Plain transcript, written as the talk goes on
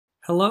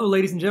Hello,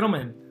 ladies and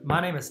gentlemen.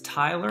 My name is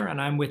Tyler, and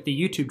I'm with the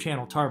YouTube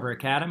channel Tarver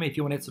Academy. If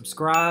you want to hit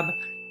subscribe,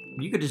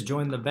 you could just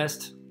join the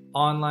best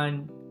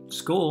online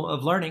school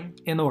of learning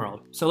in the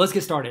world. So let's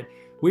get started.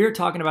 We are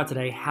talking about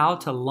today how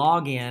to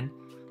log in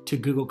to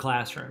Google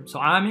Classroom. So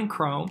I'm in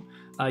Chrome.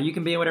 You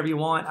can be in whatever you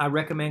want. I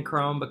recommend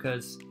Chrome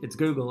because it's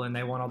Google and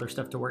they want all their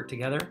stuff to work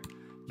together.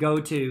 Go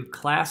to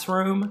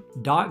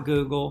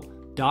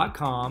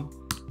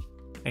classroom.google.com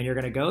and you're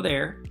going to go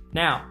there.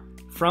 Now,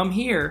 from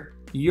here,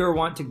 you'll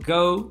want to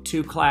go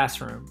to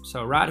Classroom.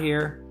 So right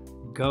here,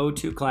 go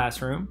to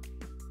Classroom.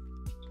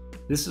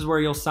 This is where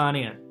you'll sign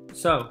in.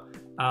 So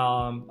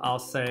I'll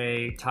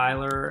say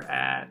Tyler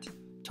at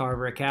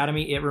Tarver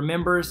Academy. It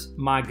remembers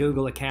my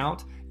Google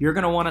account. You're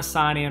going to want to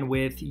sign in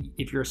with,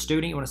 if you're a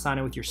student, you want to sign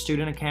in with your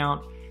student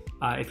account.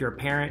 If you're a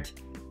parent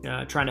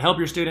trying to help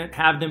your student,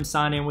 have them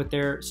sign in with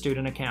their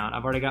student account.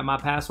 I've already got my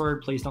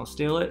password. Please don't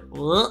steal it.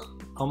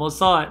 Almost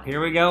saw it.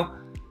 Here we go.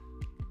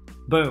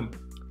 Boom.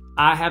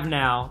 I have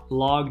now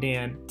logged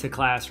in to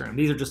Classroom.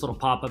 These are just little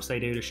pop-ups they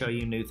do to show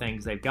you new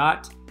things they've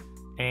got.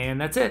 And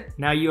that's it.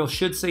 Now you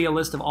should see a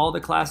list of all the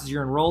classes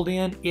you're enrolled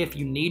in. If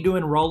you need to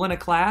enroll in a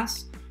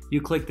class,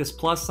 you click this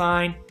plus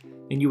sign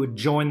and you would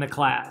join the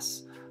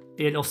class.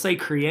 It'll say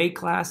create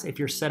class if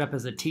you're set up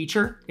as a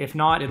teacher. If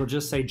not, it'll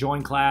just say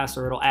join class,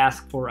 or it'll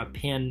ask for a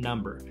PIN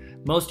number.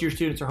 Most of your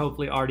students are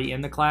hopefully already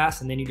in the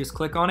class, and then you just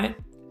click on it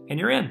and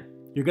you're in.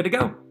 You're good to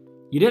go.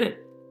 You did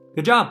it.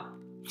 Good job.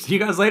 See you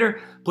guys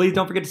later. Please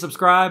don't forget to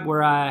subscribe,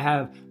 where I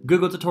have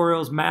Google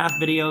tutorials, math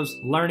videos,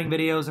 learning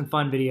videos, and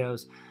fun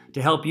videos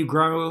to help you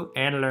grow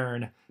and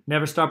learn.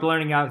 Never stop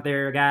learning out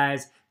there,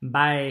 guys.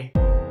 Bye.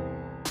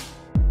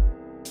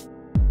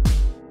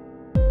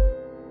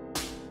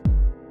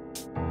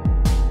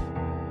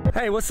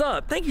 Hey, what's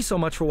up? Thank you so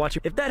much for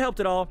watching. If that helped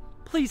at all,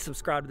 please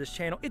subscribe to this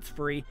channel. It's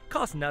free,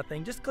 costs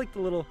nothing. Just click the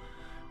little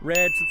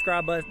red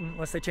subscribe button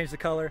unless they change the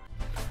color.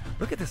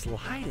 Look at this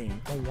lighting.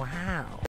 Oh, wow.